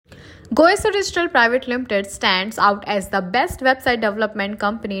Goesu Digital Private Limited stands out as the best website development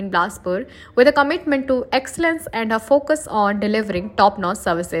company in Bilaspur with a commitment to excellence and a focus on delivering top-notch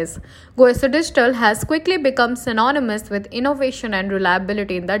services. Goesu Digital has quickly become synonymous with innovation and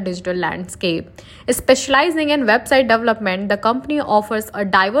reliability in the digital landscape. Specializing in website development, the company offers a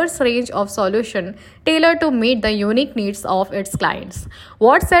diverse range of solutions tailored to meet the unique needs of its clients.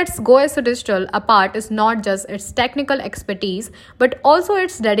 What sets Goesu Digital apart is not just its technical expertise but also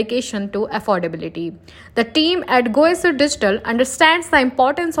its dedication to affordability. The team at Goesu Digital understands the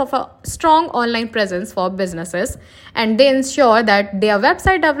importance of a strong online presence for businesses, and they ensure that their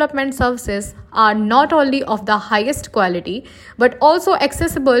website development services are not only of the highest quality but also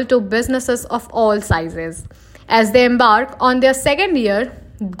accessible to businesses of all sizes. As they embark on their second year,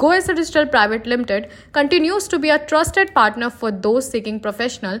 Goesu Digital Private Limited continues to be a trusted partner for those seeking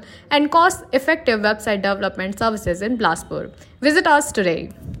professional and cost-effective website development services in Bilaspur. Visit us today.